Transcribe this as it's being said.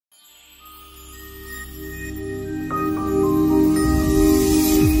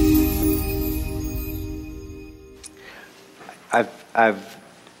I've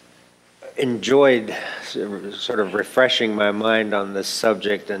enjoyed sort of refreshing my mind on this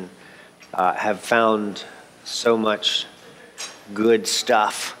subject, and have found so much good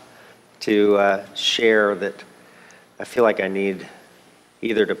stuff to share that I feel like I need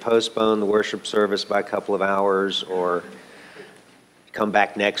either to postpone the worship service by a couple of hours or come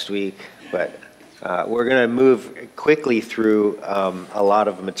back next week. But we're going to move quickly through a lot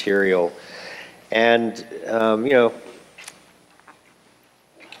of material. And,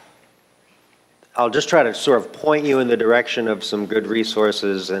 I'll just try to sort of point you in the direction of some good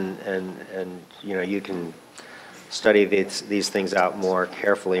resources, and you can study these things out more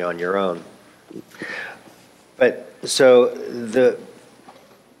carefully on your own. But so the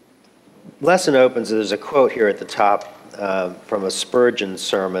lesson opens, there's a quote here at the top from a Spurgeon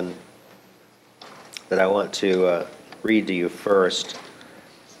sermon that I want to read to you first.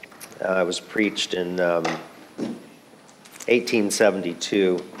 It was preached in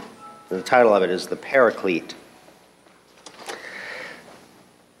 1872. The title of it is The Paraclete.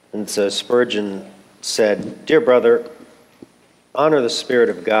 And so Spurgeon said, "Dear brother, honor the Spirit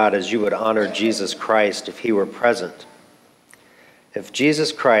of God as you would honor Jesus Christ if he were present. If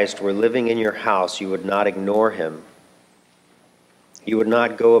Jesus Christ were living in your house, you would not ignore him. You would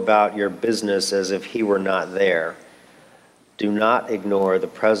not go about your business as if he were not there. Do not ignore the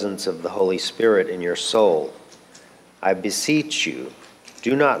presence of the Holy Spirit in your soul. I beseech you,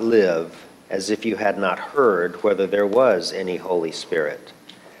 do not live as if you had not heard whether there was any Holy Spirit.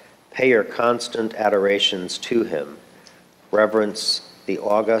 Pay your constant adorations to him. Reverence the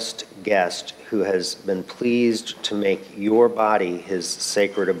august guest who has been pleased to make your body his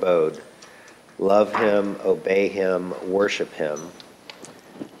sacred abode. Love him, obey him, worship him.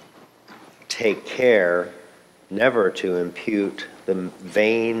 Take care never to impute the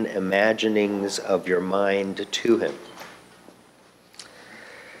vain imaginings of your mind to him."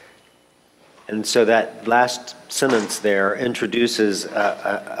 And so that last sentence there introduces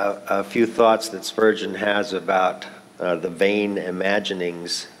a few thoughts that Spurgeon has about the vain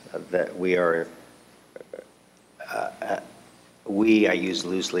imaginings that I use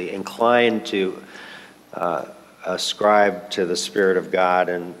loosely, inclined to ascribe to the Spirit of God.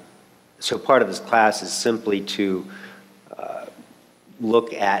 And so part of this class is simply to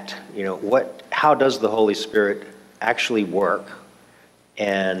look at, how does the Holy Spirit actually work,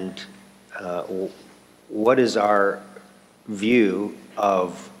 and what is our view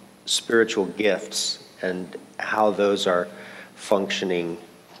of spiritual gifts and how those are functioning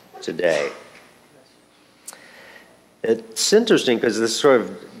today. It's interesting because this sort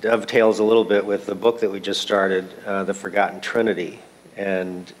of dovetails a little bit with the book that we just started, The Forgotten Trinity.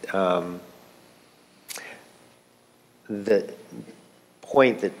 And the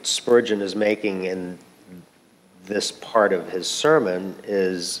point that Spurgeon is making in this part of his sermon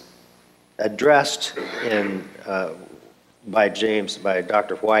is addressed by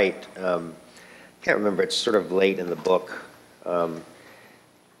Dr. White. Can't remember, it's sort of late in the book.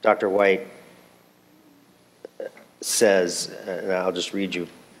 Dr. White says, and I'll just read you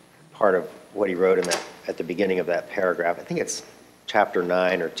part of what he wrote at the beginning of that paragraph. I think it's chapter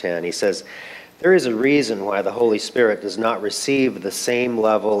 9 or 10. He says, "There is a reason why the Holy Spirit does not receive the same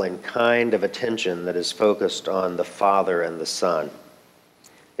level and kind of attention that is focused on the Father and the Son.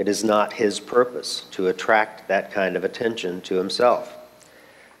 It is not his purpose to attract that kind of attention to himself.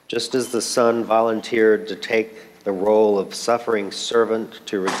 Just as the Son volunteered to take the role of suffering servant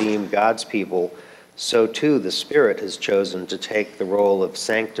to redeem God's people, so too the Spirit has chosen to take the role of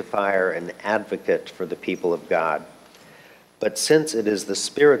sanctifier and advocate for the people of God. But since it is the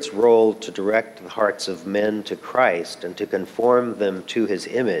Spirit's role to direct the hearts of men to Christ and to conform them to his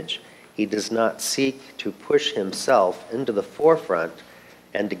image, he does not seek to push himself into the forefront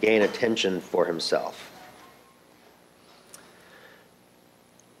and to gain attention for himself."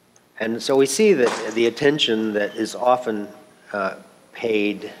 And so we see that the attention that is often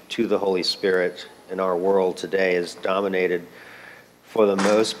paid to the Holy Spirit in our world today is dominated, for the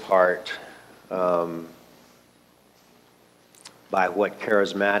most part, by what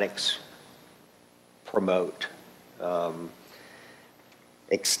charismatics promote.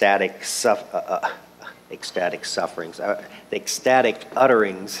 Ecstatic sufferings, ecstatic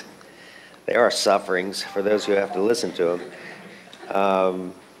utterings. They are sufferings for those who have to listen to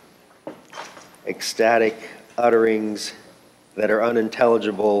them. Ecstatic utterings that are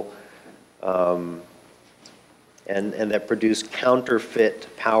unintelligible, and that produce counterfeit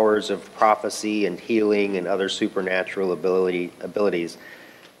powers of prophecy and healing and other supernatural abilities,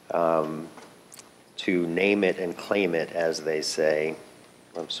 to name it and claim it, as they say.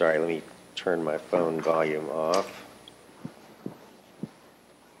 I'm sorry, let me turn my phone volume off.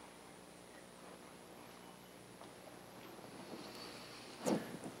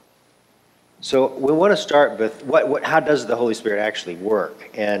 So we want to start with how does the Holy Spirit actually work?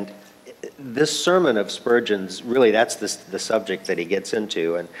 And this sermon of Spurgeon's, really that's the subject that he gets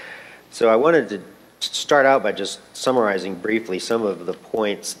into. And so I wanted to start out by just summarizing briefly some of the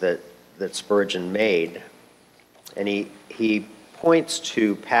points that Spurgeon made. And he points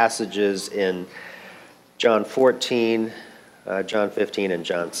to passages in John 14, John 15, and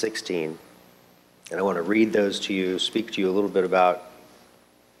John 16. And I want to read those to you, speak to you a little bit about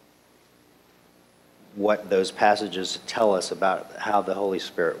what those passages tell us about how the Holy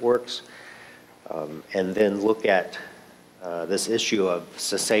Spirit works, and then look at this issue of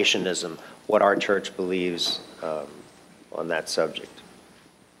cessationism, what our church believes on that subject.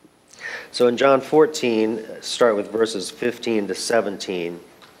 So in John 14, start with verses 15 to 17.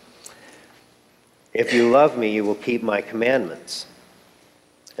 If you love me, you will keep my commandments.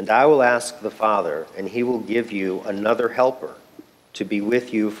 And I will ask the Father, and he will give you another helper to be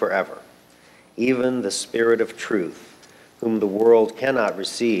with you forever, even the Spirit of truth, whom the world cannot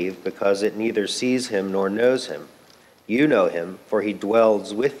receive because it neither sees him nor knows him. You know him, for he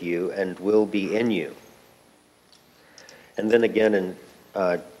dwells with you and will be in you. And then again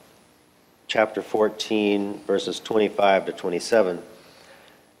in chapter 14, verses 25 to 27,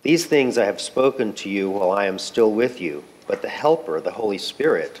 these things I have spoken to you while I am still with you, but the Helper, the Holy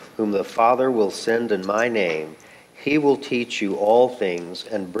Spirit, whom the Father will send in my name, he will teach you all things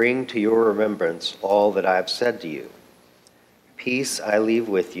and bring to your remembrance all that I have said to you. Peace I leave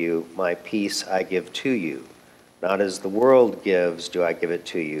with you, my peace I give to you. Not as the world gives do I give it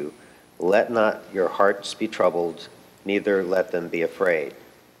to you. Let not your hearts be troubled, neither let them be afraid.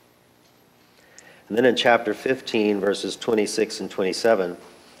 And then in chapter 15, verses 26 and 27,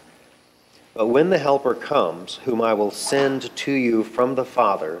 but when the Helper comes, whom I will send to you from the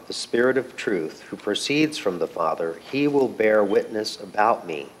Father, the Spirit of truth, who proceeds from the Father, he will bear witness about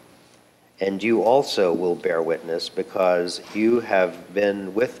me. And you also will bear witness, because you have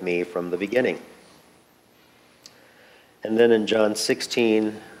been with me from the beginning. And then in John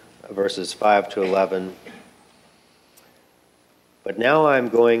 16, verses 5 to 11, but now I am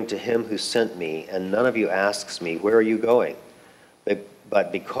going to him who sent me, and none of you asks me, where are you going?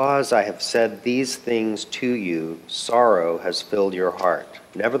 But because I have said these things to you, sorrow has filled your heart.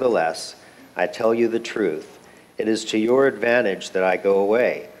 Nevertheless, I tell you the truth. It is to your advantage that I go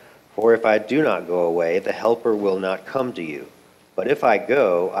away. For if I do not go away, the Helper will not come to you. But if I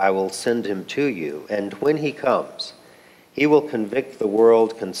go, I will send him to you. And when he comes, he will convict the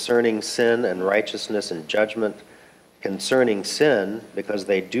world concerning sin and righteousness and judgment. Concerning sin, because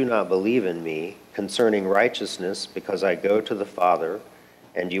they do not believe in me. Concerning righteousness, because I go to the Father,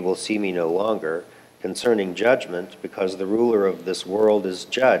 and you will see me no longer. Concerning judgment, because the ruler of this world is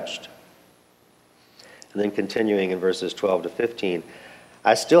judged. And then continuing in verses 12 to 15,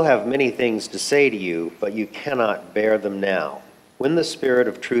 I still have many things to say to you, but you cannot bear them now. When the Spirit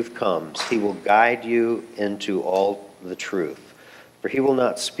of truth comes, he will guide you into all the truth. For he will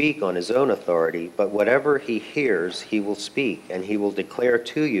not speak on his own authority, but whatever he hears, he will speak, and he will declare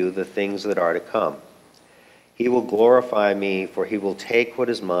to you the things that are to come. He will glorify me, for he will take what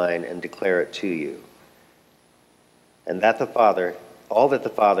is mine and declare it to you. And that all that the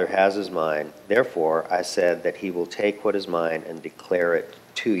Father has is mine. Therefore, I said that he will take what is mine and declare it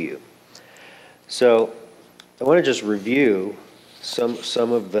to you. So I want to just review some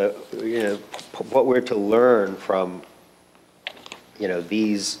of the, what we're to learn from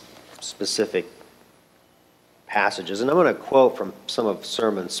these specific passages. And I'm going to quote from some of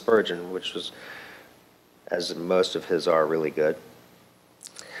Sermon Spurgeon, which was, as most of his are, really good.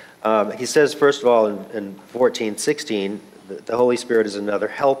 He says, first of all, in 14:16, the Holy Spirit is another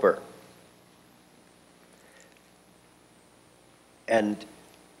helper. And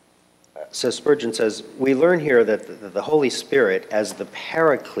so Spurgeon says, we learn here that the Holy Spirit, as the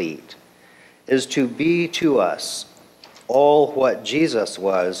Paraclete, is to be to us all what Jesus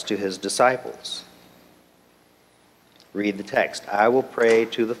was to his disciples. Read the text. I will pray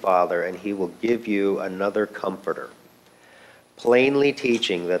to the Father, and he will give you another comforter. Plainly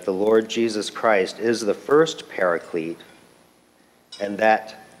teaching that the Lord Jesus Christ is the first Paraclete, and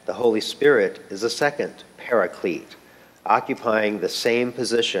that the Holy Spirit is a second Paraclete, occupying the same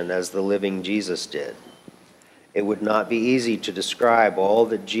position as the living Jesus did. It would not be easy to describe all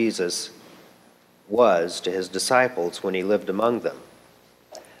that Jesus was to his disciples when he lived among them.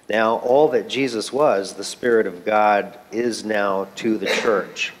 Now, all that Jesus was, the Spirit of God is now to the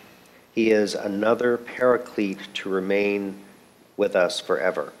church. He is another Paraclete to remain with us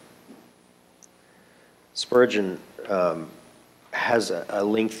forever. Spurgeon has a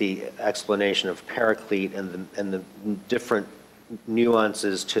lengthy explanation of Paraclete and the different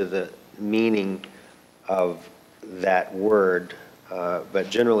nuances to the meaning of that word, but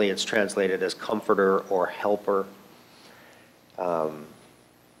generally it's translated as comforter or helper. And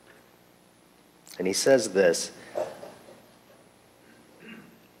he says this: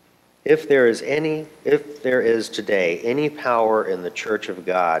 if there is today any power in the church of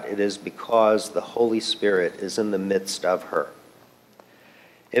God, it is because the Holy Spirit is in the midst of her.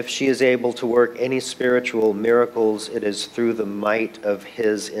 If she is able to work any spiritual miracles, it is through the might of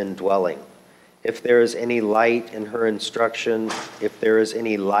his indwelling. If there is any light in her instruction, if there is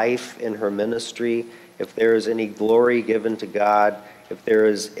any life in her ministry, if there is any glory given to God, if there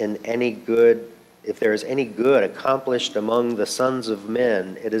is any good accomplished among the sons of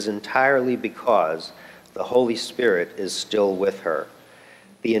men, it is entirely because the Holy Spirit is still with her.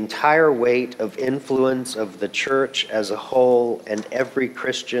 The entire weight of influence of the church as a whole, and every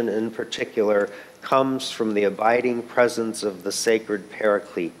Christian in particular, comes from the abiding presence of the sacred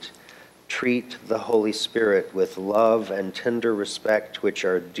Paraclete. Treat the Holy Spirit with love and tender respect which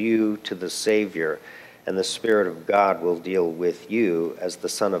are due to the Savior, and the Spirit of God will deal with you as the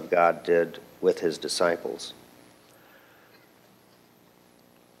Son of God did with his disciples.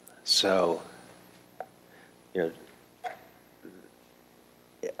 So,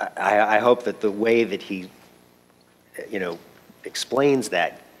 I hope that the way that he, explains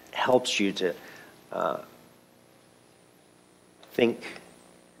that helps you to think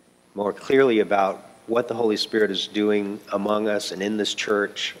more clearly about what the Holy Spirit is doing among us and in this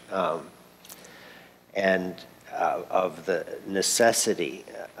church, and of the necessity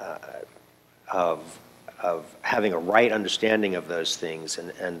of having a right understanding of those things,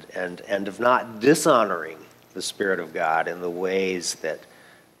 and of not dishonoring the Spirit of God in the ways that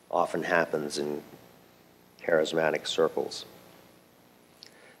often happens in charismatic circles.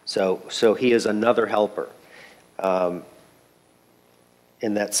 So he is another helper.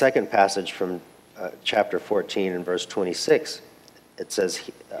 In that second passage from chapter 14 and verse 26, it says,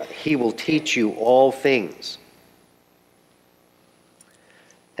 he will teach you all things.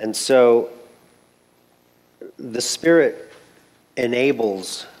 And so the Spirit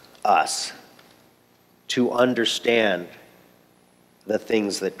enables us to understand the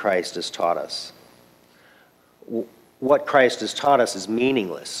things that Christ has taught us. What Christ has taught us is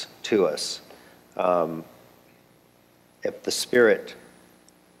meaningless to us if the Spirit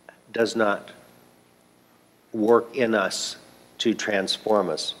does not work in us to transform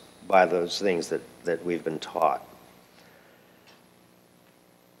us by those things that we've been taught.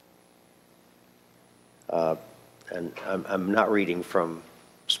 And I'm not reading from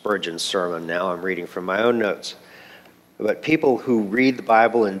Spurgeon's sermon now, I'm reading from my own notes. But people who read the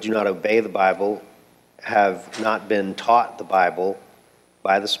Bible and do not obey the Bible have not been taught the Bible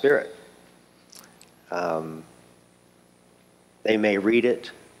by the Spirit. They may read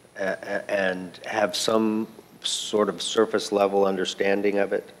it and have some sort of surface level understanding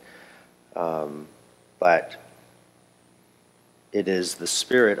of it, but it is the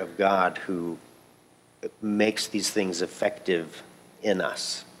Spirit of God who makes these things effective in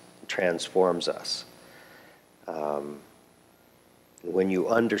us, transforms us. When you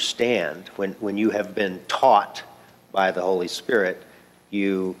understand, when you have been taught by the Holy Spirit,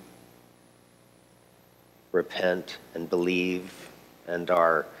 you repent and believe and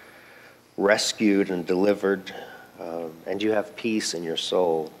are rescued and delivered, and you have peace in your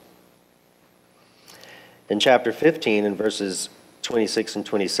soul. In chapter 15, in verses 26 and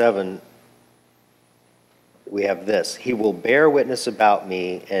 27, we have this: he will bear witness about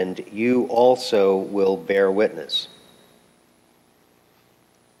me, and you also will bear witness.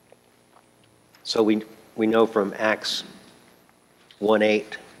 So we know from Acts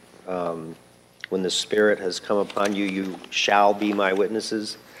 1:8, when the Spirit has come upon you, you shall be my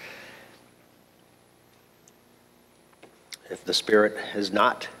witnesses. If the Spirit has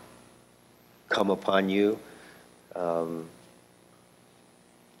not come upon you, I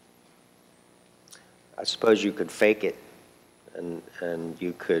suppose you could fake it, and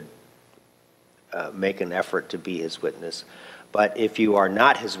you could make an effort to be his witness. But if you are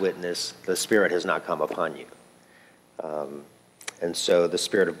not his witness, the Spirit has not come upon you. And so the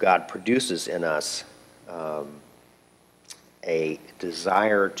Spirit of God produces in us a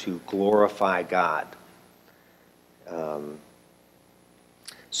desire to glorify God.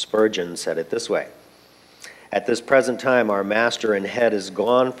 Spurgeon said it this way: at this present time, our master and head is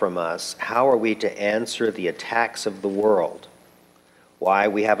gone from us. How are we to answer the attacks of the world? Why,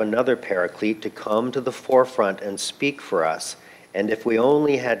 we have another Paraclete to come to the forefront and speak for us. And if we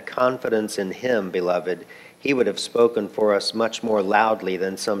only had confidence in him, beloved, he would have spoken for us much more loudly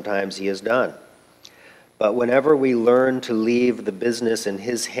than sometimes he has done. But whenever we learn to leave the business in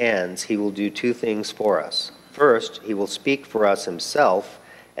his hands, he will do two things for us. First, he will speak for us himself,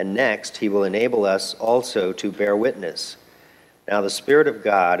 and next, he will enable us also to bear witness. Now the Spirit of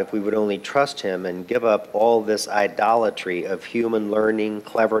God, if we would only trust him and give up all this idolatry of human learning,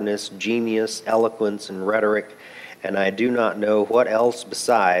 cleverness, genius, eloquence, and rhetoric, and I do not know what else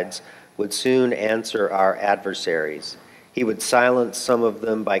besides, would soon answer our adversaries. He would silence some of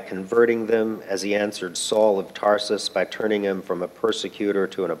them by converting them, as he answered Saul of Tarsus by turning him from a persecutor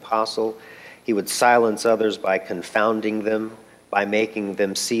to an apostle. He would silence others by confounding them, by making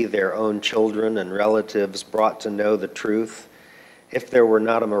them see their own children and relatives brought to know the truth. If there were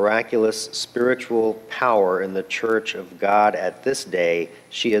not a miraculous spiritual power in the church of God at this day,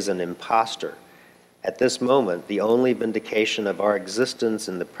 she is an impostor. At this moment, the only vindication of our existence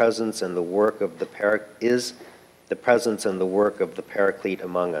in the presence and the work of the Paraclete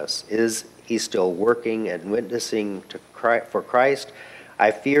among us. Is he still working and witnessing for Christ?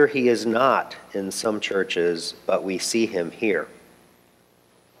 I fear he is not in some churches, but we see him here.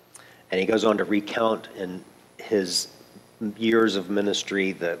 And he goes on to recount in his years of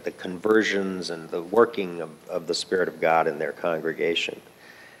ministry the conversions and the working of the Spirit of God in their congregation.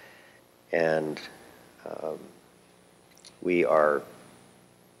 And we are,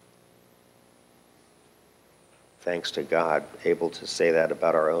 thanks to God, able to say that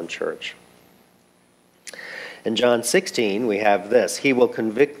about our own church. In John 16, we have this: he will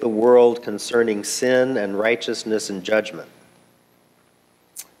convict the world concerning sin and righteousness and judgment.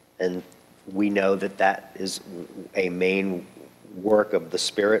 And we know that that is a main work of the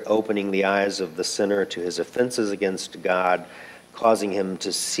Spirit, opening the eyes of the sinner to his offenses against God, causing him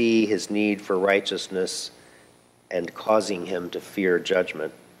to see his need for righteousness, and causing him to fear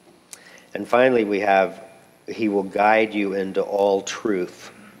judgment. And finally, we have, he will guide you into all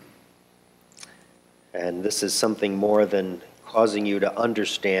truth. And this is something more than causing you to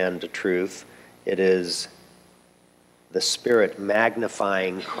understand the truth. It is the Spirit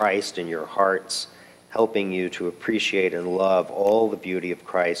magnifying Christ in your hearts, helping you to appreciate and love all the beauty of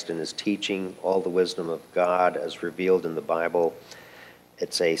Christ in his teaching, all the wisdom of God as revealed in the Bible.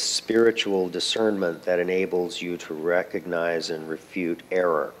 It's a spiritual discernment that enables you to recognize and refute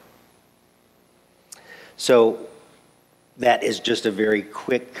error. So that is just a very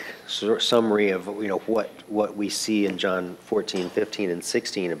quick summary of what we see in John 14, 15, and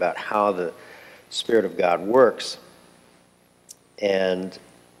 16 about how the Spirit of God works. And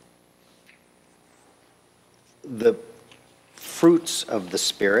the fruits of the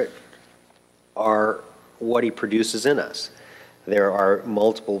Spirit are what he produces in us. There are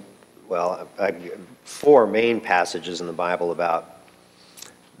multiple, four main passages in the Bible about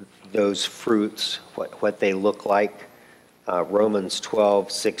those fruits, what they look like. Romans 12,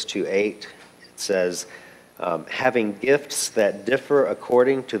 6-8, it says, having gifts that differ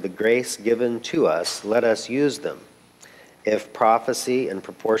according to the grace given to us, let us use them. If prophecy, in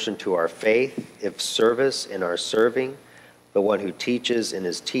proportion to our faith; if service, in our serving; the one who teaches, in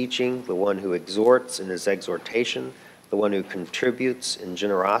his teaching; the one who exhorts, in his exhortation; the one who contributes, in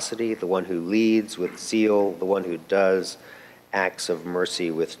generosity; the one who leads, with zeal; the one who does acts of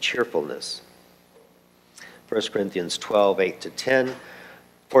mercy, with cheerfulness. 1 Corinthians 12, 8-10,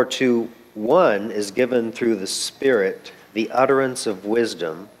 for to one is given through the Spirit the utterance of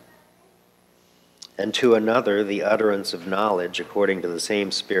wisdom, and to another the utterance of knowledge according to the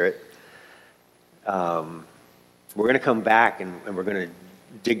same Spirit. We're going to come back and we're going to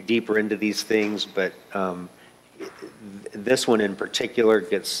dig deeper into these things, but this one in particular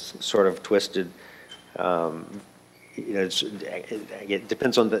gets sort of twisted. It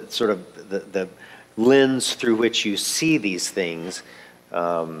depends on the sort of the lens through which you see these things.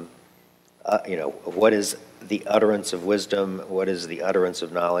 What is the utterance of wisdom? What is the utterance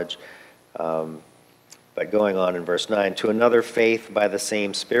of knowledge? But going on in verse 9, to another faith by the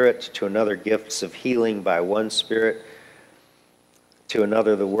same Spirit, to another gifts of healing by one Spirit, to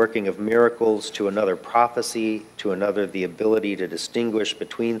another the working of miracles, to another prophecy, to another the ability to distinguish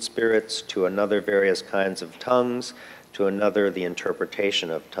between spirits, to another various kinds of tongues, to another the interpretation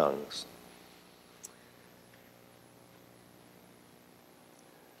of tongues.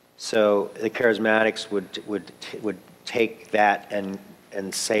 So the charismatics would take that and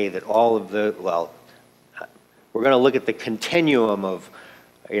say that all of we're going to look at the continuum of,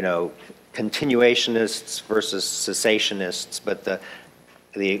 continuationists versus cessationists, but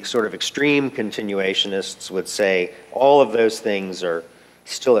the sort of extreme continuationists would say all of those things are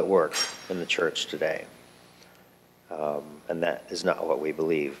still at work in the church today. And that is not what we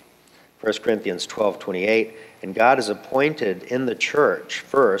believe. 1 Corinthians 12:28, and God has appointed in the church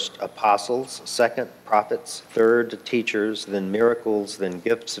first apostles, second prophets, third teachers, then miracles, then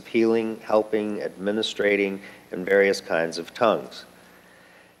gifts of healing, helping, administrating, and various kinds of tongues.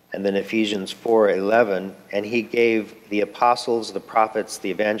 And then Ephesians 4:11, and he gave the apostles, the prophets,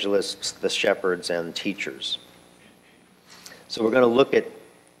 the evangelists, the shepherds, and teachers. So we're going to look at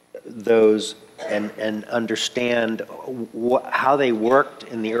those and understand how they worked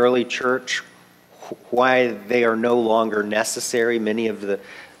in the early church, why they are no longer necessary, many of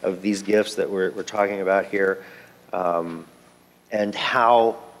these gifts that we're talking about here, and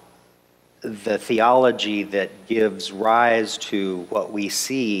how the theology that gives rise to what we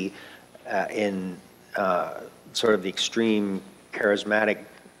see in sort of the extreme charismatic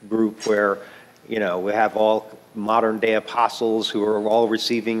group where, you know, we have all modern day apostles who are all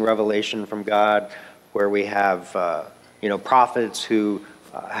receiving revelation from God, where we have, you know, prophets who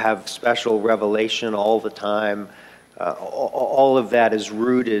have special revelation all the time. All of that is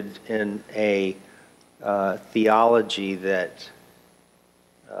rooted in a theology that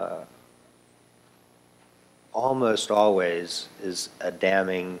almost always is a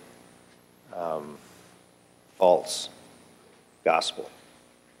damning false gospel.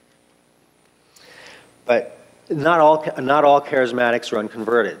 But not all charismatics are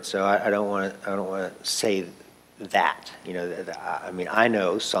unconverted. So I don't want to say that. You know, I mean, I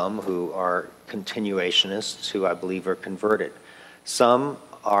know some who are continuationists who I believe are converted. Some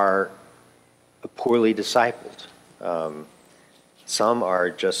are poorly discipled. Some are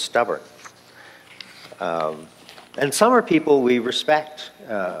just stubborn. And some are people we respect.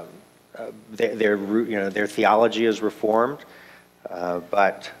 Their theology is reformed,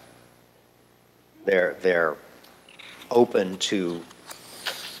 but they're open to,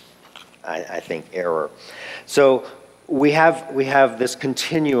 I think, error. So we have this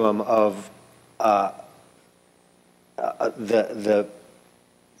continuum of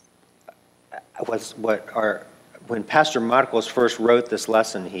when Pastor Marcos first wrote this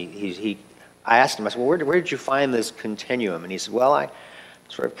lesson, I asked him, I said, well, where did you find this continuum? And he said, well, I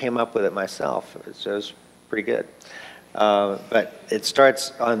sort of came up with it myself. It was pretty good. But it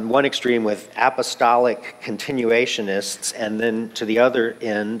starts on one extreme with apostolic continuationists, and then to the other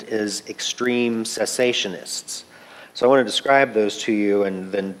end is extreme cessationists. So I want to describe those to you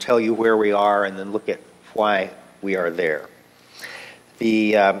and then tell you where we are and then look at why we are there.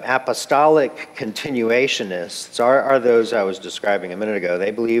 The apostolic continuationists are those I was describing a minute ago. They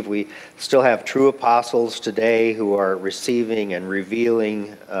believe we still have true apostles today who are receiving and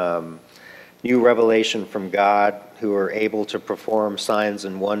revealing new revelation from God, who are able to perform signs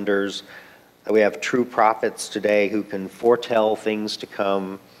and wonders. We have true prophets today who can foretell things to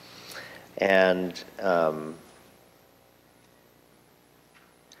come. And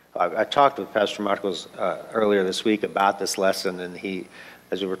I talked with Pastor Marcos earlier this week about this lesson, and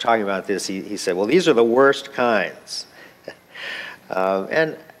as we were talking about this, he said, well, these are the worst kinds.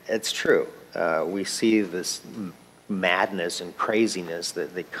 And it's true. We see this madness and craziness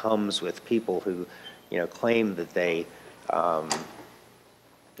that comes with people who, you know, claim that they,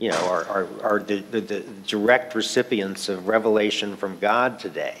 you know, are the direct recipients of revelation from God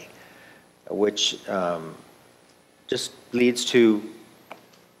today, which just leads to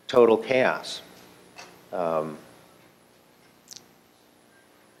total chaos,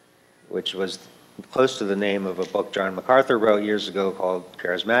 which was close to the name of a book John MacArthur wrote years ago called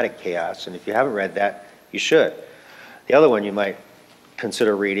Charismatic Chaos. And if you haven't read that, you should. The other one you might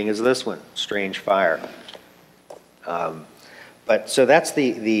consider reading is this one, Strange Fire. But so that's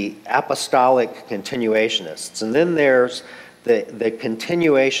the apostolic continuationists. And then there's the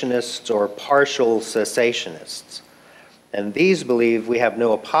continuationists or partial cessationists. And these believe we have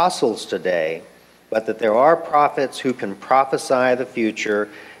no apostles today, but that there are prophets who can prophesy the future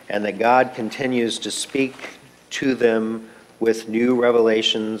and that God continues to speak to them with new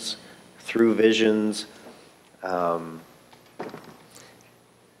revelations through visions.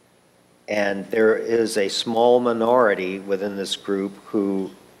 And there is a small minority within this group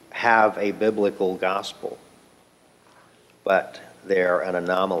who have a biblical gospel, but they're an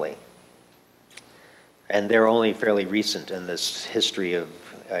anomaly. And they're only fairly recent in this history of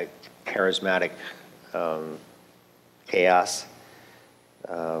charismatic chaos.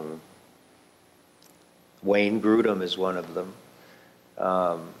 Wayne Grudem is one of them.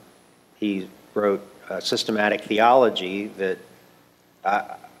 He wrote systematic theology that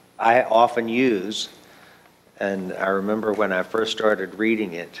I often use, and I remember when I first started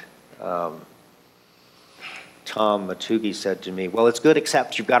reading it, Tom Matugi said to me, well, it's good,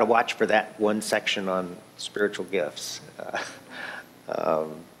 except you've got to watch for that one section on spiritual gifts.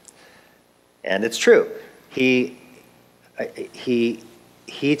 And it's true. He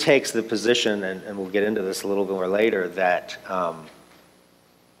takes the position, and we'll get into this a little more later, that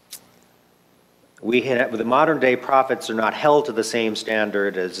the modern day prophets are not held to the same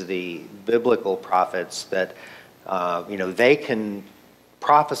standard as the biblical prophets, that they can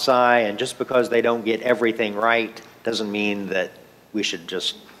prophesy, and just because they don't get everything right doesn't mean that we should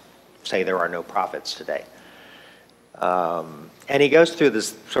just say there are no prophets today. And he goes through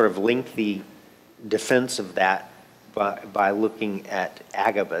this sort of lengthy defense of that by looking at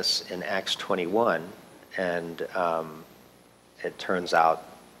Agabus in Acts 21, and it turns out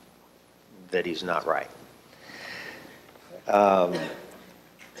that he's not right.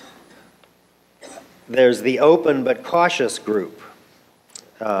 There's the open but cautious group.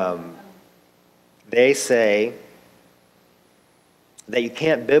 They say that you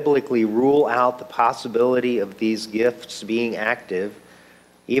can't biblically rule out the possibility of these gifts being active,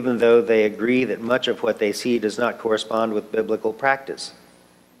 even though they agree that much of what they see does not correspond with biblical practice.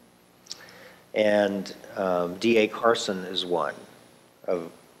 And D.A. Carson is one of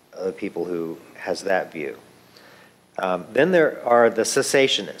the people who has that view. Then there are the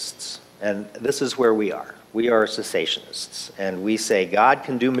cessationists, and this is where we are. We are cessationists, and we say God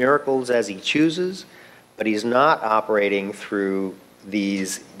can do miracles as he chooses, but he's not operating through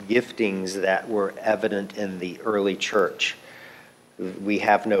these giftings that were evident in the early church. We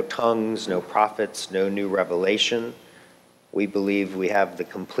have no tongues, no prophets, no new revelation. We believe we have the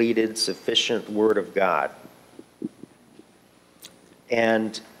completed, sufficient Word of God.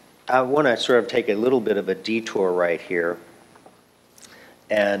 And I want to sort of take a little bit of a detour right here.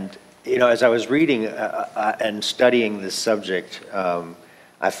 And, as I was reading and studying this subject,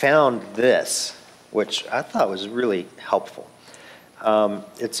 I found this, which I thought was really helpful.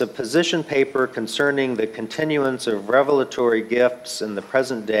 It's a position paper concerning the continuance of revelatory gifts in the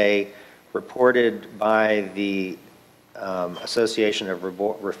present day, reported by the Association of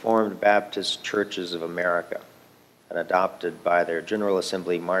Reformed Baptist Churches of America, and adopted by their General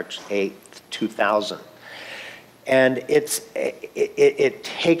Assembly March 8, 2000. And it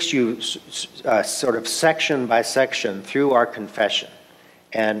takes you sort of section by section through our confession,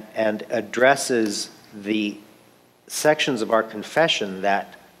 and addresses the sections of our confession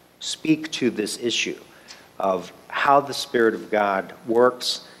that speak to this issue of how the Spirit of God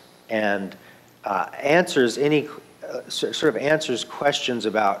works, and answers answers questions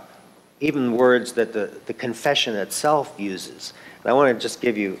about even words that the confession itself uses. And I want to just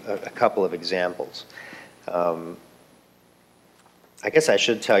give you a couple of examples. I guess I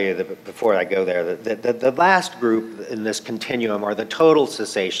should tell you that before I go there, that the last group in this continuum are the total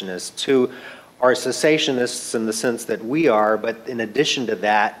cessationists, who are cessationists in the sense that we are, but in addition to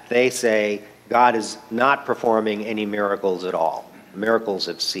that, they say God is not performing any miracles at all. Miracles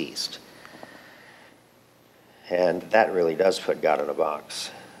have ceased. And that really does put God in a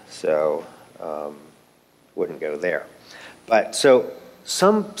box. So, wouldn't go there. But so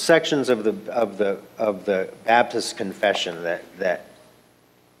some sections of the Baptist confession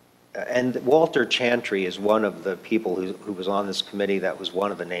and Walter Chantry is one of the people who was on this committee. That was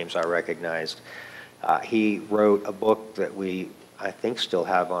one of the names I recognized. He wrote a book that I think still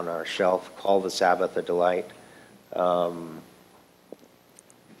have on our shelf, called The Sabbath a Delight.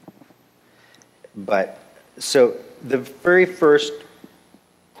 But so the very first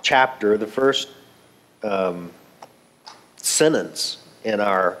chapter, the first sentence in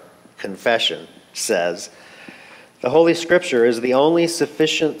our confession says, "The Holy Scripture is the only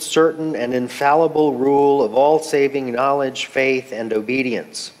sufficient, certain, and infallible rule of all saving knowledge, faith, and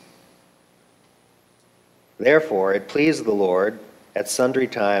obedience. Therefore, it pleased the Lord at sundry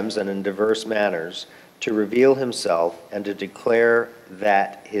times and in diverse manners to reveal himself and to declare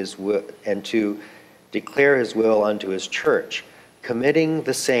his will unto his church, committing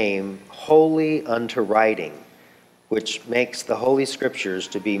the same wholly unto writing, which makes the Holy Scriptures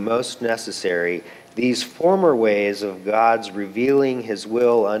to be most necessary, these former ways of God's revealing his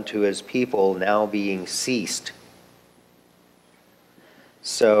will unto his people now being ceased."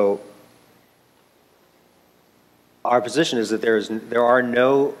 So our position is that there are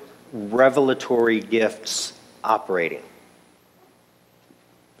no revelatory gifts operating.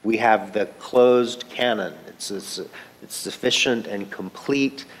 We have the closed canon. It's sufficient and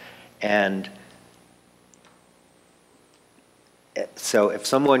complete, and so if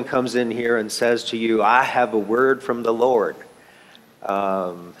someone comes in here and says to you, "I have a word from the Lord,"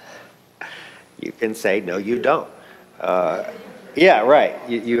 you can say, "No, you don't." Yeah, right.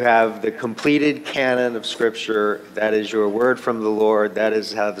 You have the completed canon of Scripture. That is your word from the Lord. That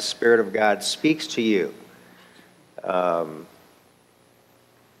is how the Spirit of God speaks to you.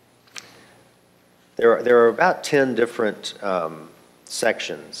 There are about 10 different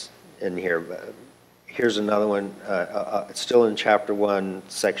sections in here. Here's another one. It's still in chapter 1,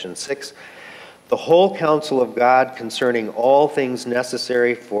 section 6. The whole counsel of God concerning all things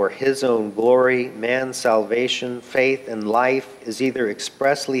necessary for his own glory, man's salvation, faith, and life is either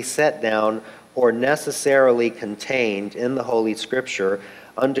expressly set down or necessarily contained in the Holy Scripture,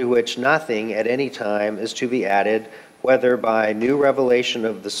 unto which nothing at any time is to be added, whether by new revelation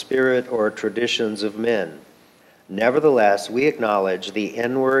of the Spirit or traditions of men. Nevertheless, we acknowledge the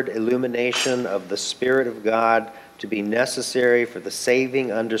inward illumination of the Spirit of God to be necessary for the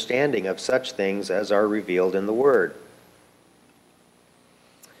saving understanding of such things as are revealed in the Word.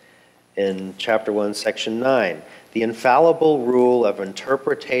 In chapter 1, section 9, the infallible rule of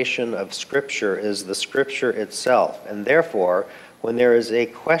interpretation of Scripture is the Scripture itself, and therefore, when there is a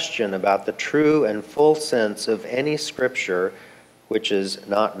question about the true and full sense of any Scripture, which is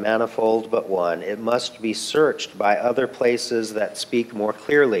not manifold but one, it must be searched by other places that speak more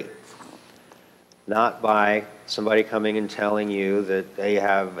clearly, not by somebody coming and telling you that they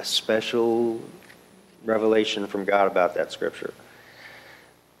have a special revelation from God about that Scripture.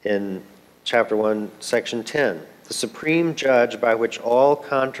 In chapter 1, section 10, the supreme judge by which all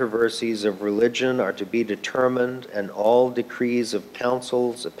controversies of religion are to be determined, and all decrees of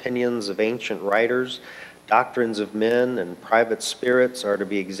councils, opinions of ancient writers, doctrines of men, and private spirits are to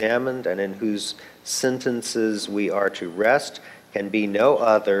be examined, and in whose sentences we are to rest, can be no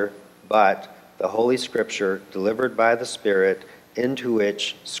other but the Holy Scripture delivered by the Spirit, into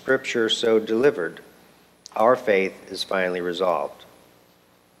which Scripture so delivered, our faith is finally resolved.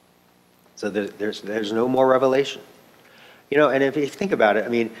 So there's no more revelation. You know, and if you think about it, I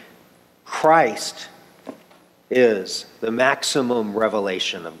mean, Christ is the maximum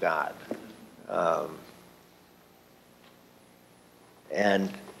revelation of God.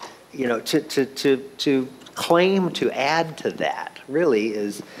 And, you know, to claim to add to that really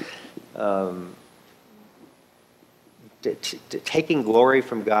is taking glory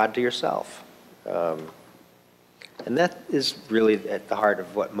from God to yourself. And that is really at the heart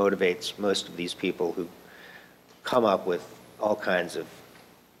of what motivates most of these people who come up with all kinds of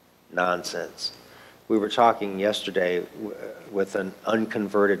nonsense. We were talking yesterday with an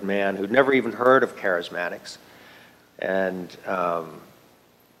unconverted man who'd never even heard of charismatics. And,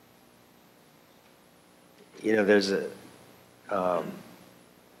 you know, there's a,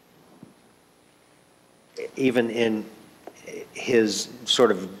 even in his sort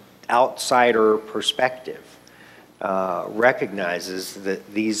of outsider perspective, recognizes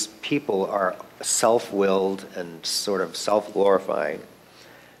that these people are self-willed and sort of self-glorifying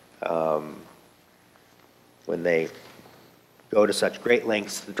when they go to such great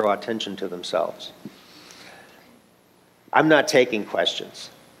lengths to draw attention to themselves. I'm not taking questions.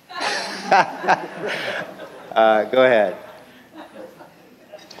 Go ahead.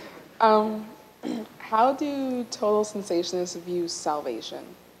 How do total cessationists view salvation?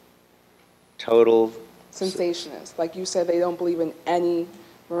 Total Cessationists, like you said, they don't believe in any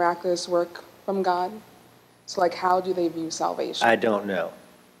miraculous work from God. So, like, how do they view salvation? I don't know.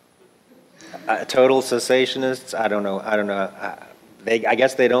 Total cessationists, I don't know. I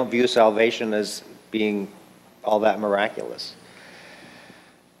guess they don't view salvation as being all that miraculous.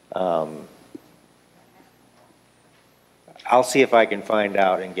 I'll see if I can find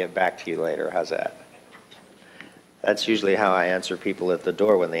out and get back to you later. How's that? That's usually how I answer people at the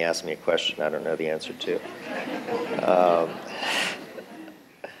door when they ask me a question I don't know the answer to.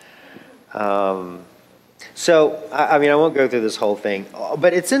 So, I mean, I won't go through this whole thing,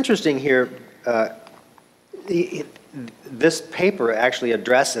 but it's interesting here. This paper actually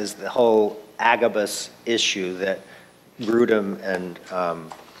addresses the whole Agabus issue that Grudem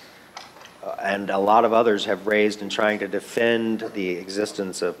and a lot of others have raised in trying to defend the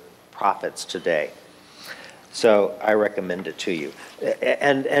existence of prophets today. So I recommend it to you.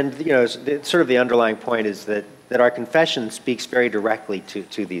 And you know, sort of the underlying point is that our confession speaks very directly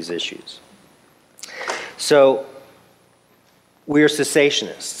to these issues. So we're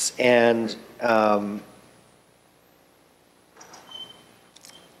cessationists, and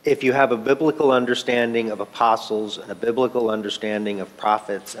if you have a biblical understanding of apostles and a biblical understanding of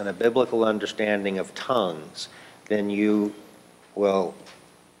prophets and a biblical understanding of tongues, then you will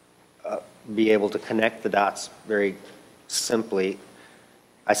be able to connect the dots very simply.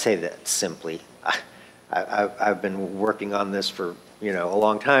 I say that simply. I've been working on this for, you know, a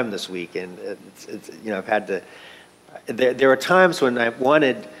long time this week, and it's you know, I've had to. There are times when I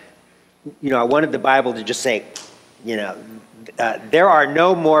wanted the Bible to just say, you know, there are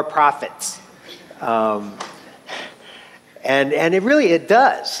no more prophets, and it really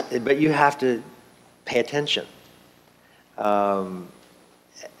does, but you have to pay attention.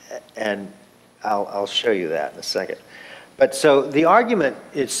 And I'll show you that in a second. But so the argument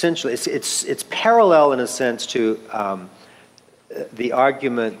essentially, it's parallel in a sense to the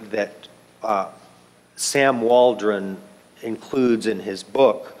argument that Sam Waldron includes in his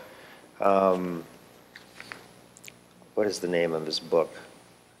book. What is the name of his book?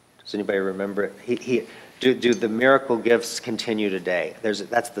 Does anybody remember it? Do the miracle gifts continue today?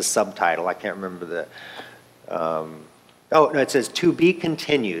 That's the subtitle. I can't remember the. Oh, no, it says to be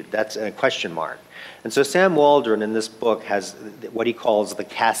continued. That's a question mark. And so Sam Waldron in this book has what he calls the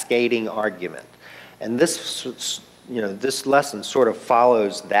cascading argument. And this, this lesson sort of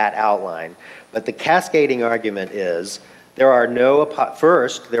follows that outline. But the cascading argument is there are no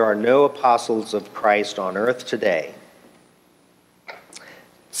apostles of Christ on earth today.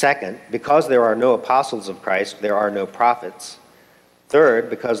 Second, because there are no apostles of Christ, there are no prophets. Third,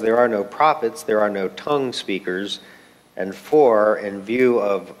 because there are no prophets, there are no tongue speakers. And four, in view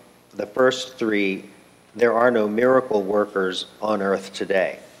of the first three, there are no miracle workers on earth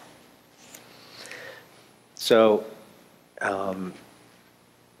today. So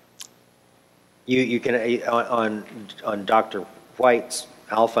you can, on Dr. White's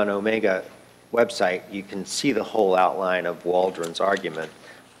Alpha and Omega website, you can see the whole outline of Waldron's argument.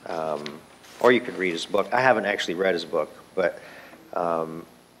 Or you could read his book. I haven't actually read his book, but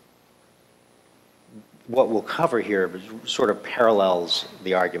what we'll cover here sort of parallels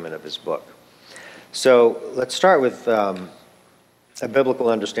the argument of his book. So let's start with a biblical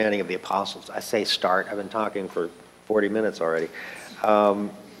understanding of the apostles. I say start. I've been talking for 40 minutes already.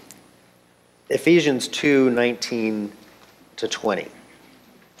 Ephesians 2:19 to 20.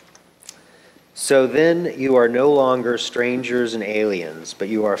 So then you are no longer strangers and aliens, but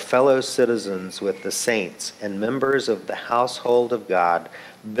you are fellow citizens with the saints and members of the household of God,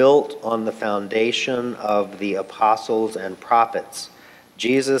 built on the foundation of the apostles and prophets,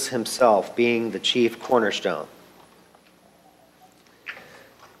 Jesus himself being the chief cornerstone.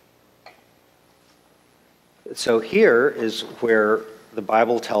 So here is where the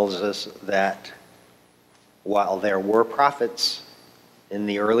Bible tells us that while there were prophets in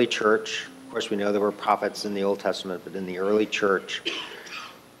the early church, of course we know there were prophets in the Old Testament, but in the early church,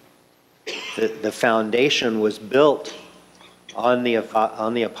 the foundation was built on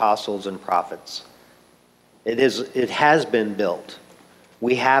the apostles and prophets. It has been built.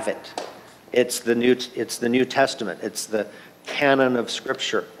 We have it. It's the New Testament. It's the canon of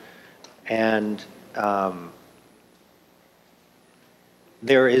Scripture, and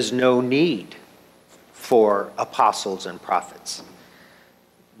there is no need for apostles and prophets.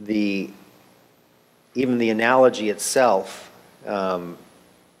 Even the analogy itself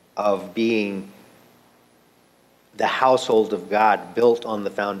of being the household of God built on the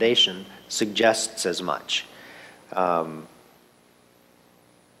foundation suggests as much.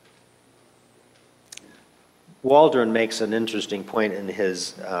 Waldron makes an interesting point in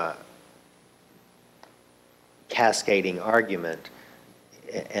his cascading argument,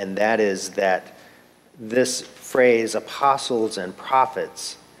 and that is that this phrase, apostles and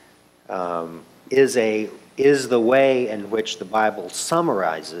prophets, is the way in which the Bible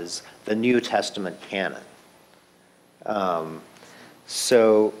summarizes the New Testament canon.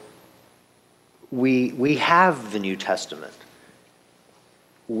 So we have the New Testament.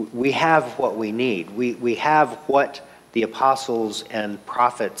 We have what we need. We have what the apostles and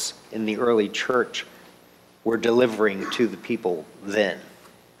prophets in the early church were delivering to the people then.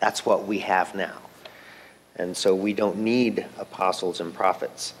 That's what we have now. And so we don't need apostles and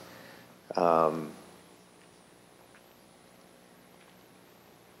prophets.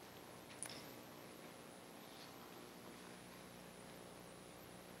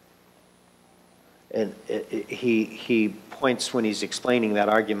 And he points, when he's explaining that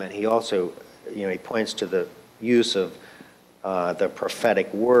argument, he also, he points to the use of the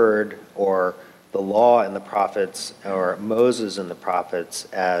prophetic word, or the law and the prophets, or Moses and the prophets,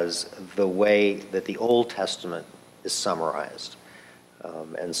 as the way that the Old Testament is summarized.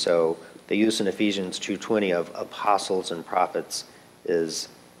 And so the use in Ephesians 2:20 of apostles and prophets is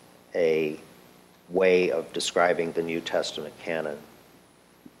a way of describing the New Testament canon.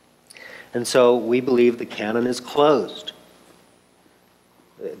 And so we believe the canon is closed,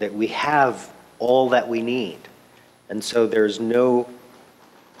 that we have all that we need. And so there's no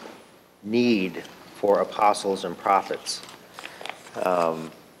need for apostles and prophets. Now,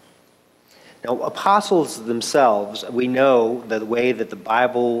 apostles themselves, we know that the way that the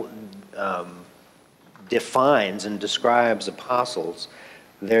Bible defines and describes apostles,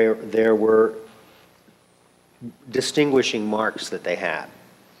 there were distinguishing marks that they had.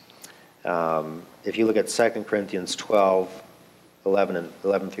 if you look at 2 Corinthians 12, 11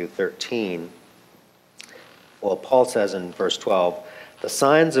 through 13, well, Paul says in verse 12, "The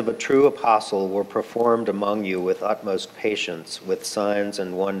signs of a true apostle were performed among you with utmost patience, with signs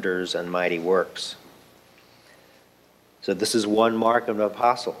and wonders and mighty works." So this is one mark of an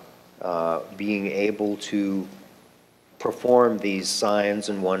apostle, being able to perform these signs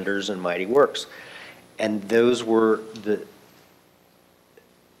and wonders and mighty works. And those were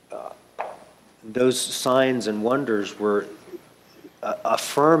those signs and wonders were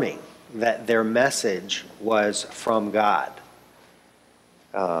affirming that their message was from God.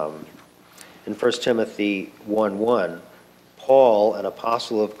 In 1 Timothy 1:1, Paul, an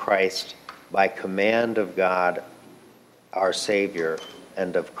apostle of Christ, by command of God, our Savior,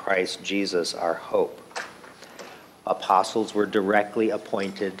 and of Christ Jesus, our hope. Apostles were directly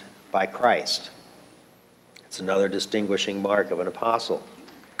appointed by Christ. It's another distinguishing mark of an apostle.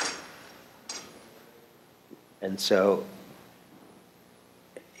 And so,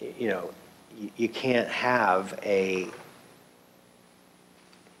 you can't have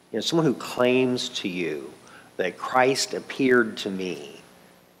someone who claims to you that Christ appeared to me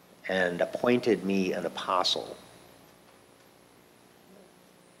and appointed me an apostle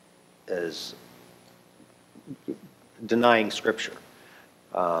as denying Scripture.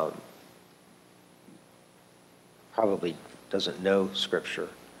 Probably doesn't know Scripture.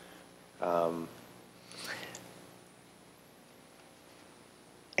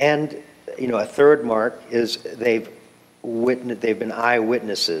 And a third mark is they've been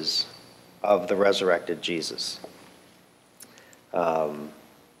eyewitnesses of the resurrected Jesus. Paul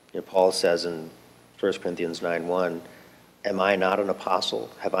says in 1 Corinthians 9:1, "Am I not an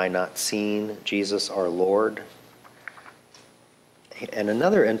apostle? Have I not seen Jesus our Lord?" And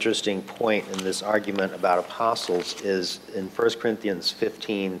another interesting point in this argument about apostles is in 1 Corinthians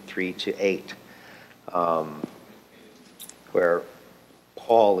 15:3-8, where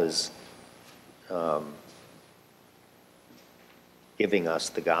Paul is giving us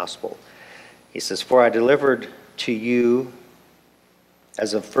the gospel. He says, "For I delivered to you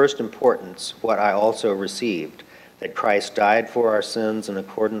as of first importance what I also received, that Christ died for our sins in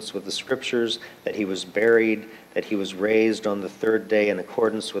accordance with the Scriptures, that he was buried, that he was raised on the third day in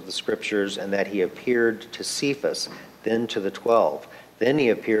accordance with the Scriptures, and that he appeared to Cephas, then to the 12. Then he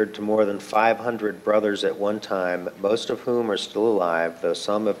appeared to more than 500 brothers at one time, most of whom are still alive, though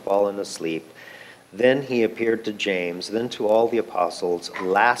some have fallen asleep. Then he appeared to James, then to all the apostles.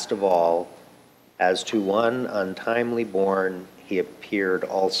 Last of all, as to one untimely born, he appeared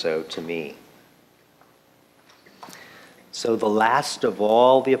also to me." So the last of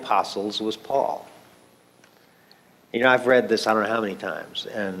all the apostles was Paul. I've read this I don't know how many times,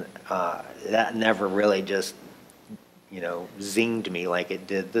 and that never really just, zinged me like it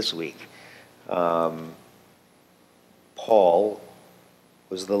did this week. Paul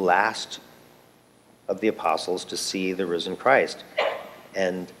was the last of the apostles to see the risen Christ.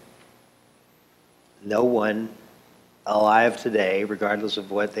 And no one alive today, regardless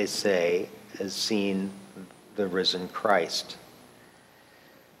of what they say, has seen the risen Christ.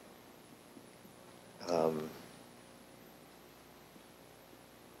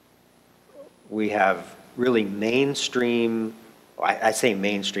 We have really mainstream, I say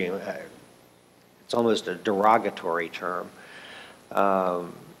mainstream, it's almost a derogatory term,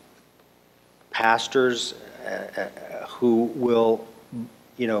 pastors who will,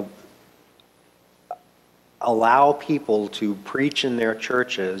 allow people to preach in their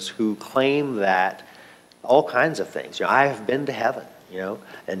churches who claim that all kinds of things. I have been to heaven,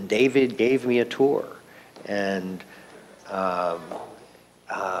 and David gave me a tour, and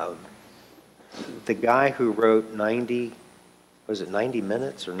the guy who wrote 90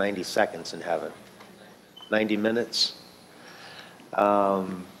 minutes or 90 seconds in heaven? 90 minutes.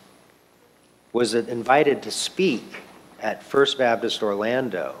 Was invited to speak at First Baptist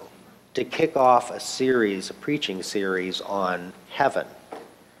Orlando to kick off a preaching series on heaven.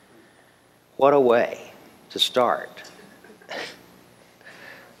 What a way to start.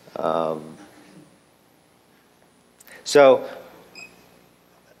 So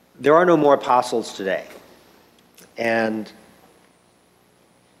there are no more apostles today. And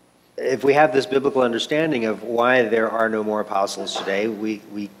if we have this biblical understanding of why there are no more apostles today,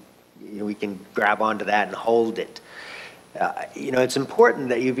 we can grab onto that and hold it. It's important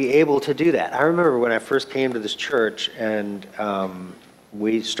that you be able to do that. I remember when I first came to this church and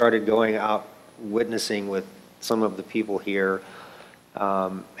we started going out witnessing with some of the people here,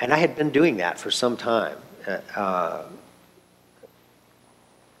 and I had been doing that for some time.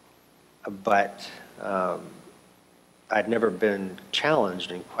 But I'd never been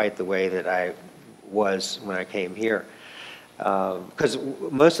challenged in quite the way that I was when I came here. Because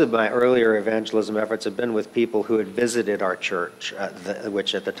most of my earlier evangelism efforts have been with people who had visited our church,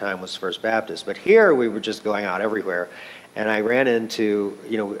 which at the time was First Baptist. But here we were just going out everywhere. And I ran into,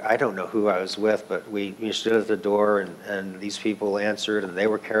 I don't know who I was with, but we stood at the door and these people answered and they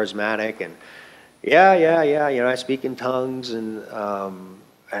were charismatic and yeah, I speak in tongues and on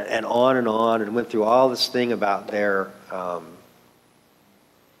and went through all this thing about their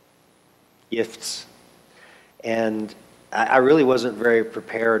gifts. And I really wasn't very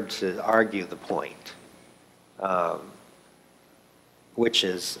prepared to argue the point, which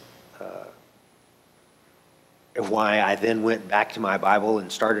is why I then went back to my Bible and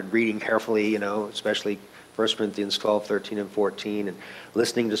started reading carefully, especially 1 Corinthians 12, 13, and 14, and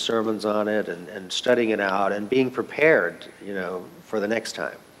listening to sermons on it and studying it out and being prepared, for the next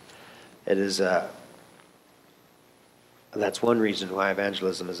time. It is, that's one reason why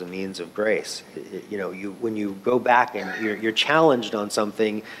evangelism is a means of grace. When you go back and you're challenged on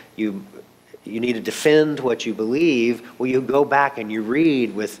something, you need to defend what you believe. Well, you go back and you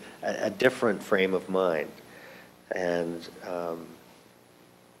read with a different frame of mind, and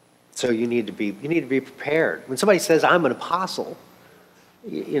so you need to be prepared. When somebody says, "I'm an apostle,"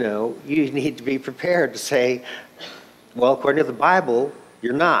 you need to be prepared to say, "Well, according to the Bible,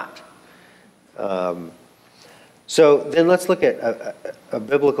 you're not." So then let's look at a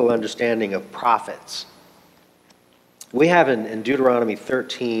biblical understanding of prophets. We have in Deuteronomy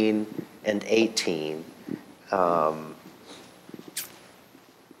 13 and 18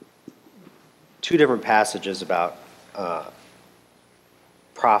 two different passages about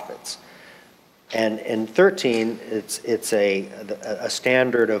prophets. And in 13, it's a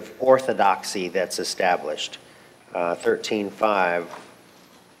standard of orthodoxy that's established. 13:5.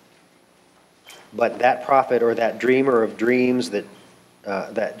 But that prophet or that dreamer of dreams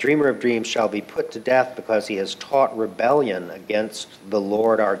shall be put to death because he has taught rebellion against the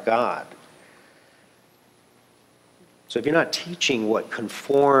Lord our God. So if you're not teaching what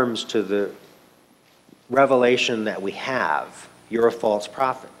conforms to the revelation that we have, you're a false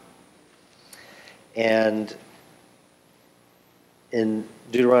prophet. And in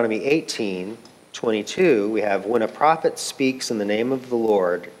Deuteronomy 18:22, we have, when a prophet speaks in the name of the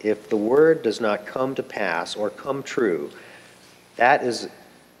Lord, if the word does not come to pass or come true, that is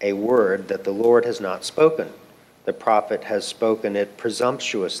a word that the Lord has not spoken. The prophet has spoken it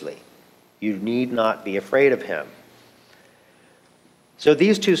presumptuously. You need not be afraid of him. So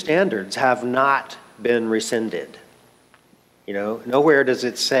these two standards have not been rescinded. Nowhere does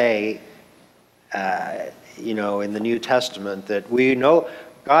it say, in the New Testament that we know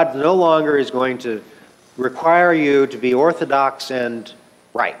God no longer is going to require you to be orthodox and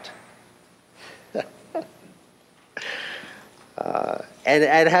right.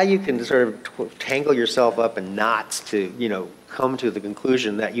 And how you can sort of tangle yourself up in knots to, come to the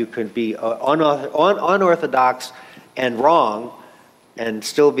conclusion that you could be unorthodox and wrong and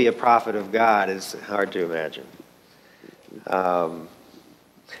still be a prophet of God is hard to imagine.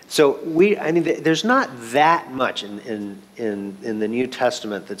 So there's not that much in the New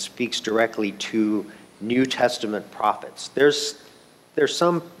Testament that speaks directly to New Testament prophets. There's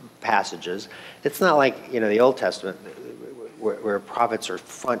some passages. It's not like the Old Testament where prophets are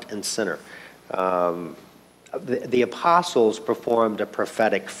front and center. The apostles performed a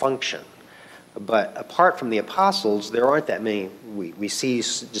prophetic function, but apart from the apostles, there aren't that many we see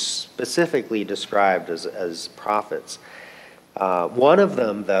specifically described as prophets. One of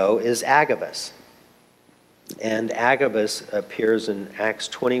them, though, is Agabus. And Agabus appears in Acts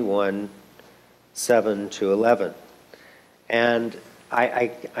 21, 7-11. And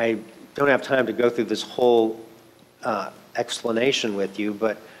I don't have time to go through this whole explanation with you,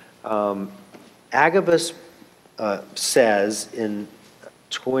 but Agabus says in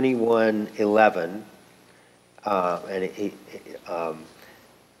 21:11,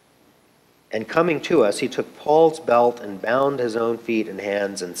 and coming to us, he took Paul's belt and bound his own feet and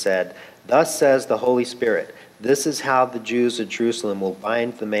hands and said, "Thus says the Holy Spirit, this is how the Jews at Jerusalem will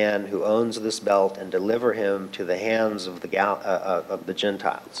bind the man who owns this belt and deliver him to the hands of the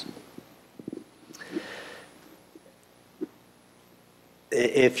Gentiles."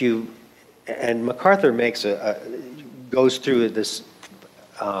 And MacArthur goes through this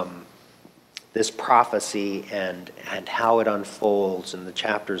prophecy and how it unfolds in the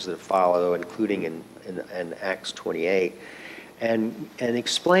chapters that follow, including in Acts 28, and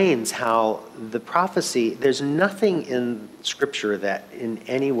explains how the prophecy, there's nothing in Scripture that in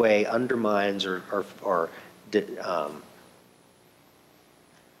any way undermines or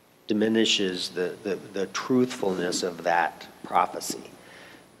diminishes the truthfulness of that prophecy.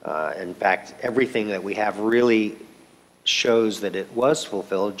 In fact, everything that we have really shows that it was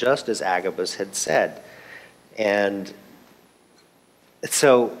fulfilled, just as Agabus had said. And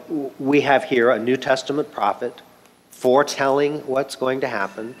so we have here a New Testament prophet foretelling what's going to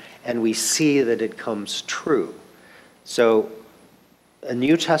happen, and we see that it comes true. So a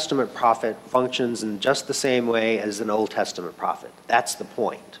New Testament prophet functions in just the same way as an Old Testament prophet. That's the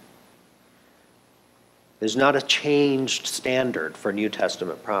point. There's not a changed standard for New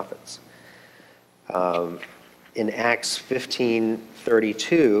Testament prophets. In Acts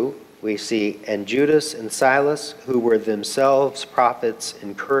 15:32, we see, and Judas and Silas, who were themselves prophets,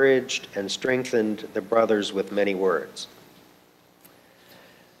 encouraged and strengthened the brothers with many words.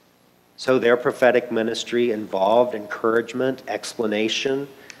 So their prophetic ministry involved encouragement, explanation.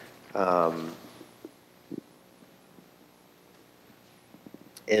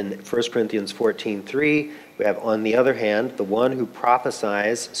 In 1 Corinthians 14:3, we have, on the other hand, the one who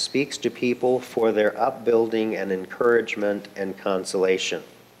prophesies speaks to people for their upbuilding and encouragement and consolation.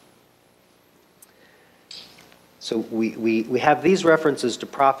 So we have these references to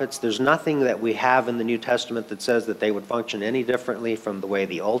prophets. There's nothing that we have in the New Testament that says that they would function any differently from the way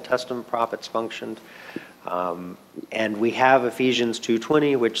the Old Testament prophets functioned. And we have Ephesians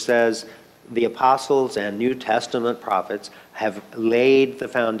 2:20, which says the apostles and New Testament prophets have laid the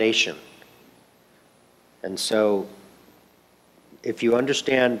foundation. And so if you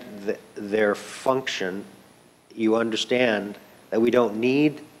understand their function, you understand that we don't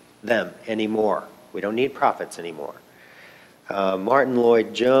need them anymore. We don't need prophets anymore. Martin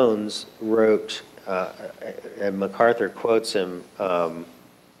Lloyd-Jones wrote, and MacArthur quotes him, let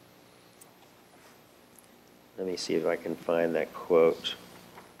me see if I can find that quote.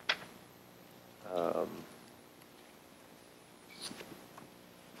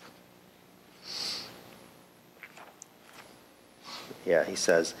 Yeah, he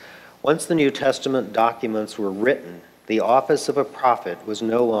says, once the New Testament documents were written, the office of a prophet was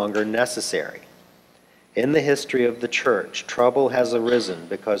no longer necessary. In the history of the church, trouble has arisen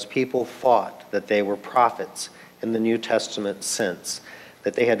because people thought that they were prophets in the New Testament sense,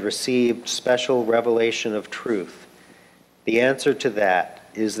 that they had received special revelation of truth. The answer to that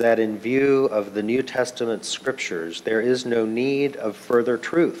is that in view of the New Testament scriptures, there is no need of further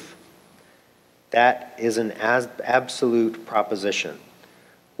truth. That is an absolute proposition.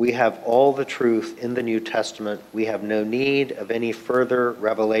 We have all the truth in the New Testament. We have no need of any further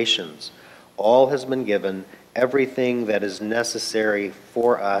revelations. All has been given. Everything that is necessary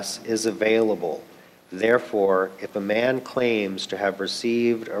for us is available. Therefore, if a man claims to have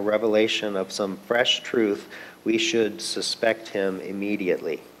received a revelation of some fresh truth, we should suspect him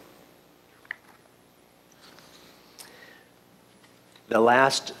immediately. The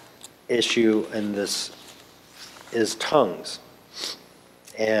last issue in this is tongues.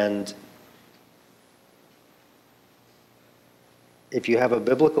 And if you have a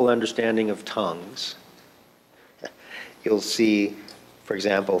biblical understanding of tongues, you'll see, for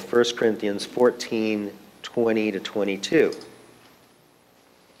example, 1 Corinthians 14:20-22.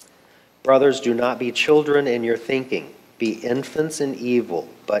 Brothers, do not be children in your thinking. Be infants in evil,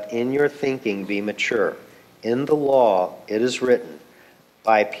 but in your thinking be mature. In the law it is written,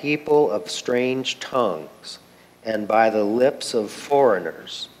 by people of strange tongues and by the lips of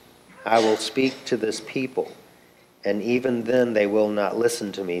foreigners I will speak to this people, and even then they will not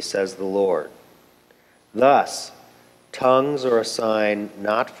listen to me, says the Lord. Thus, tongues are a sign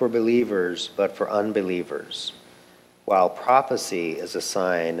not for believers, but for unbelievers, while prophecy is a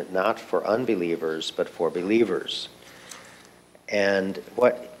sign not for unbelievers, but for believers. And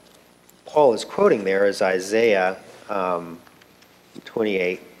what Paul is quoting there is Isaiah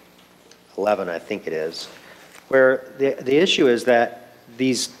 28:11, I think it is, where the issue is that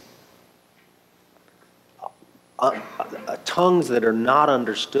these tongues that are not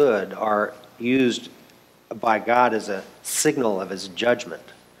understood are used by God as a signal of his judgment.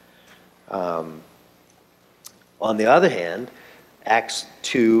 On the other hand, Acts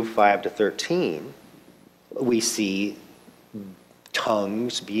 2:5-13, we see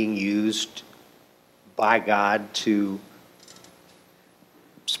tongues being used by God to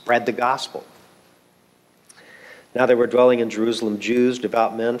spread the gospel. Now there were dwelling in Jerusalem Jews,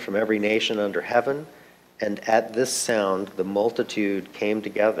 devout men from every nation under heaven, and at this sound the multitude came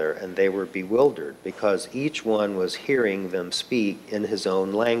together, and they were bewildered, because each one was hearing them speak in his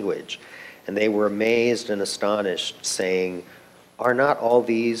own language. And they were amazed and astonished, saying, are not all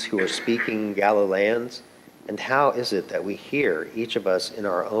these who are speaking Galileans? And how is it that we hear, each of us, in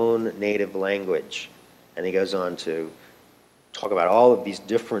our own native language? And he goes on to talk about all of these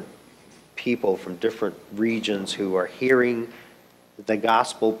different people from different regions who are hearing the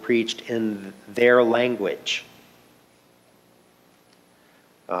gospel preached in their language.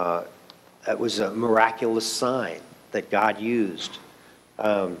 That was a miraculous sign that God used.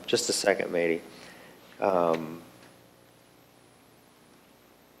 Just a second, matey.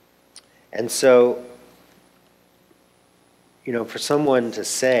 And so, for someone to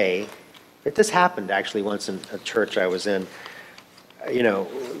say, this happened actually once in a church I was in,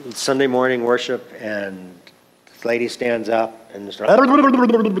 Sunday morning worship, and this lady stands up and starts,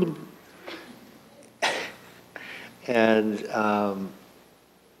 and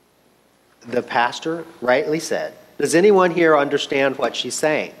the pastor rightly said, "Does anyone here understand what she's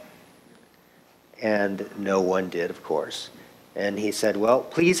saying?" And no one did, of course. And he said, "Well,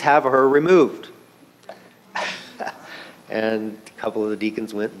 please have her removed." And a couple of the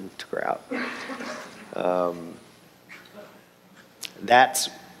deacons went and took her out. That's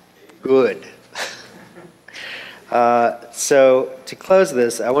good. So to close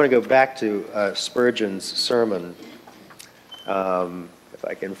this, I want to go back to Spurgeon's sermon. If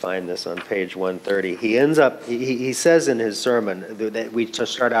I can find this on page 130. He says in his sermon that we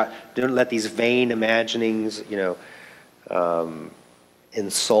just start out, don't let these vain imaginings,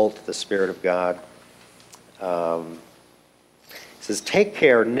 insult the Spirit of God. He says, take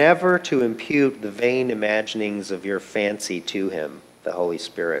care never to impute the vain imaginings of your fancy to him, the Holy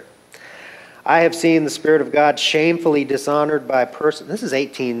Spirit. I have seen the Spirit of God shamefully dishonored by persons. This is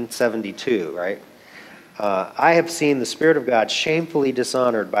 1872, right? I have seen the Spirit of God shamefully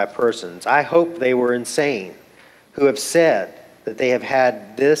dishonored by persons, I hope they were insane, who have said that they have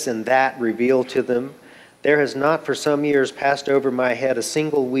had this and that revealed to them. There has not for some years passed over my head a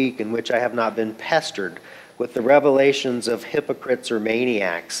single week in which I have not been pestered with the revelations of hypocrites or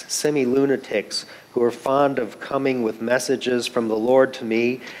maniacs, semi-lunatics, who are fond of coming with messages from the Lord to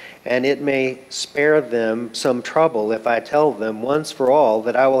me, and it may spare them some trouble if I tell them once for all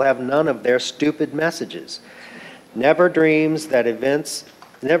that I will have none of their stupid messages. Never dream that events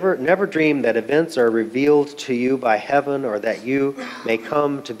are revealed to you by heaven, or that you may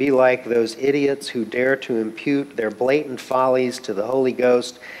come to be like those idiots who dare to impute their blatant follies to the Holy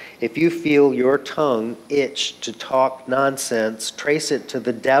Ghost. If you feel your tongue itch to talk nonsense, trace it to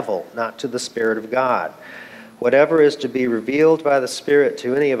the devil, not to the Spirit of God. Whatever is to be revealed by the Spirit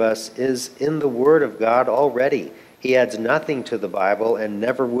to any of us is in the Word of God already. He adds nothing to the Bible and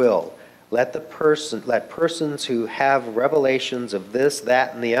never will. Let persons who have revelations of this,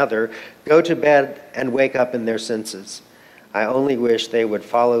 that, and the other go to bed and wake up in their senses. I only wish they would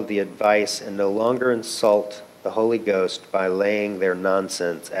follow the advice and no longer insult the Holy Ghost by laying their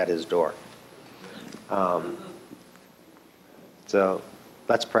nonsense at his door. So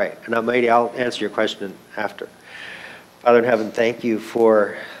let's pray. And maybe I'll answer your question after. Father in heaven, thank you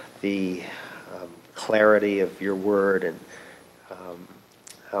for the clarity of your word, and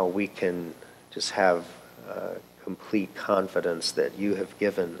how we can just have complete confidence that you have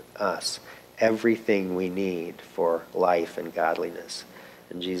given us everything we need for life and godliness.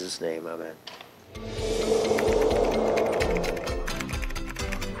 In Jesus' name, amen.